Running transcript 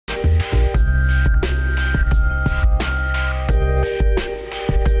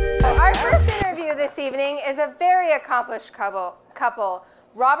evening is a very accomplished couple,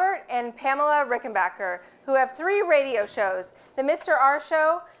 Robert and Pamela Rickenbacker, who have 3 radio shows: The Mr. R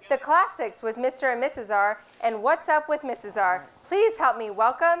Show, The Classics with Mr. and Mrs. R, and What's Up with Mrs. R. Please help me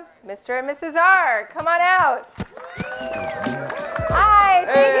welcome Mr. and Mrs. R. Come on out. Hi,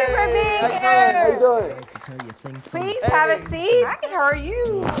 thank you for being here. How you doing? Please have a seat. Hi, how are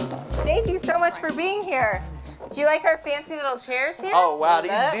you? Thank you so much for being here. Do you like our fancy little chairs here? Oh, wow.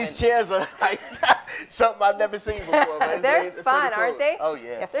 These chairs are like something I've never seen before. They're fun, aren't they? Oh,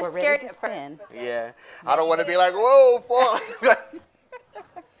 yeah. Yes, They're we're scary ready to spin. Yeah. I don't want to be like, whoa, fall. So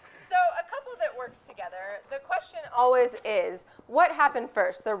a couple that works together, the question always is, what happened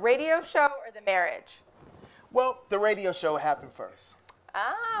first, the radio show or the marriage? Well, the radio show happened first.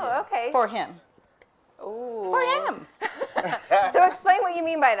 Oh, okay. For him. Ooh. For him. So explain what you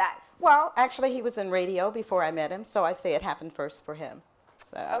mean by that. Well, actually, he was in radio before I met him, so I say it happened first for him.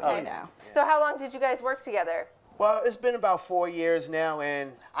 So, Okay. you know. So how long did you guys work together? Well, it's been about 4 years now,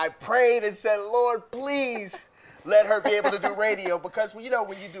 and I prayed and said, Lord, please let her be able to do radio, because, you know,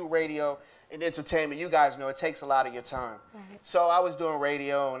 when you do radio and entertainment, you guys know it takes a lot of your time. Right. So I was doing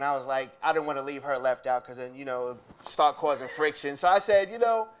radio, and I was like, I didn't want to leave her left out, because then, you know, start causing friction. So I said, you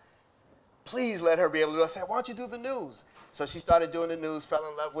know, please let her be able to do it. I said, why don't you do the news? So she started doing the news, fell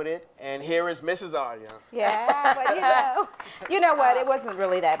in love with it, and here is Mrs. R. Yeah, well, you know what? It wasn't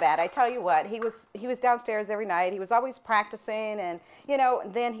really that bad. I tell you what, he was downstairs every night. He was always practicing, and you know,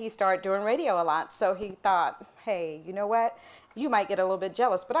 then he started doing radio a lot. So he thought, hey, you know what? You might get a little bit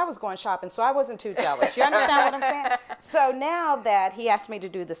jealous, but I was going shopping, so I wasn't too jealous. You understand what I'm saying? So now that he asked me to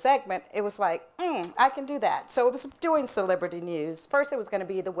do the segment, it was like, I can do that. So it was doing celebrity news. First, it was going to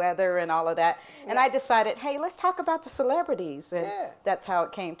be the weather and all of that. And I decided, hey, let's talk about the celebrities. And that's how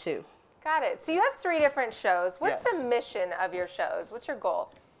it came to. Got it. So you have 3 different shows. What's the mission of your shows? What's your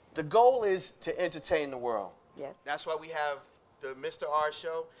goal? The goal is to entertain the world. Yes. That's why we have the Mr. R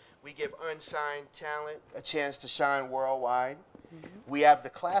Show. We give unsigned talent a chance to shine worldwide. We have the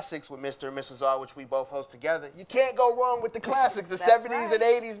Classics with Mr. and Mrs. R, which we both host together. You can't go wrong with the classics, the 70s and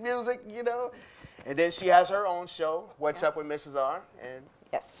 80s music, you know. And then she has her own show, What's Up with Mrs. R, and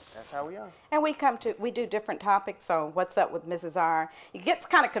that's how we are. And we do different topics on What's Up with Mrs. R. It gets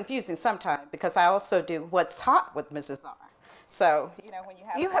kind of confusing sometimes because I also do What's Hot with Mrs. R. So, you know, when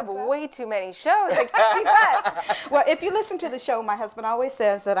you have way too many shows. I can't keep up. Well, if you listen to the show, my husband always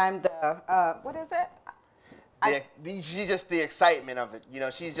says that I'm the, what is it? She's just the excitement of it. You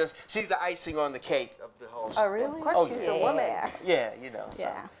know, she's the icing on the cake of the whole show. Oh, really? Of course, she's the woman. Yeah, you know.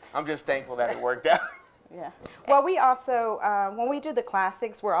 So I'm just thankful that it worked out. Yeah. Well, we also, when we do the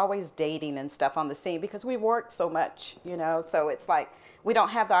classics, we're always dating and stuff on the scene because we work so much, you know, so it's like we don't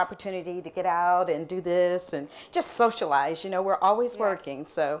have the opportunity to get out and do this and just socialize, you know, we're always working,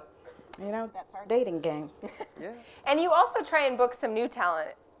 so, you know, that's our dating game. And you also try and book some new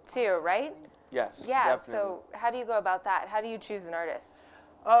talent too, right? Yes, yeah, definitely. So how do you go about that? How do you choose an artist?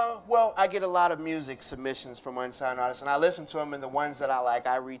 Well, I get a lot of music submissions from unsigned artists, and I listen to them, and the ones that I like,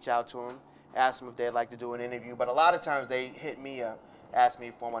 I reach out to them, ask them if they'd like to do an interview. But a lot of times they hit me up, ask me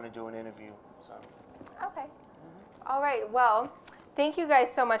if I want to do an interview. So. Okay. All right. Well, thank you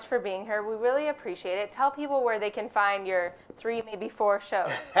guys so much for being here. We really appreciate it. Tell people where they can find your 3, maybe 4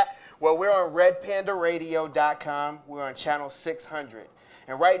 shows. Well, we're on redpandaradio.com. We're on channel 600.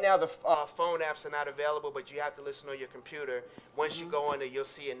 And right now, the phone apps are not available, but you have to listen on your computer. Once you go on there, you'll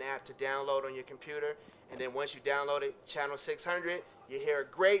see an app to download on your computer. And then once you download it, channel 600, you hear a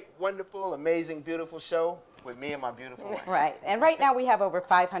great, wonderful, amazing, beautiful show with me and my beautiful wife. Right. And right now, we have over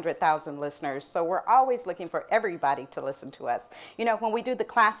 500,000 listeners. So we're always looking for everybody to listen to us. You know, when we do the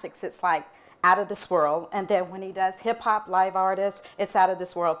classics, it's like out of this world. And then when he does hip-hop live artists, it's out of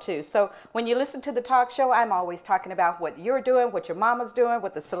this world too. So when you listen to the talk show, I'm always talking about what you're doing, what your mama's doing,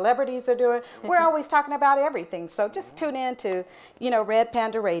 what the celebrities are doing. We're always talking about everything. So just tune in to, you know, Red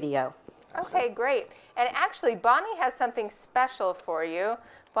Panda Radio. Okay, great. And actually, Bonnie has something special for you.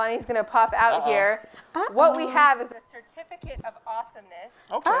 Bonnie's going to pop out here. What we have is a certificate of awesomeness.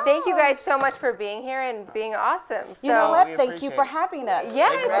 Okay. Thank you guys so much for being here and being awesome. So, you know what? Thank you for having us.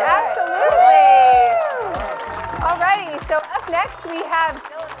 Yes, absolutely. All righty. So up next, we have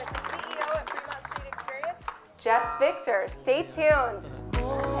Dylan with the CEO at Fremont Street Experience, Jeff Victor. Stay tuned.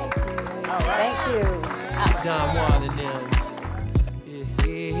 All right. Thank you. Don Juan and them.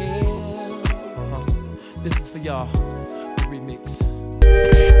 This is for y'all.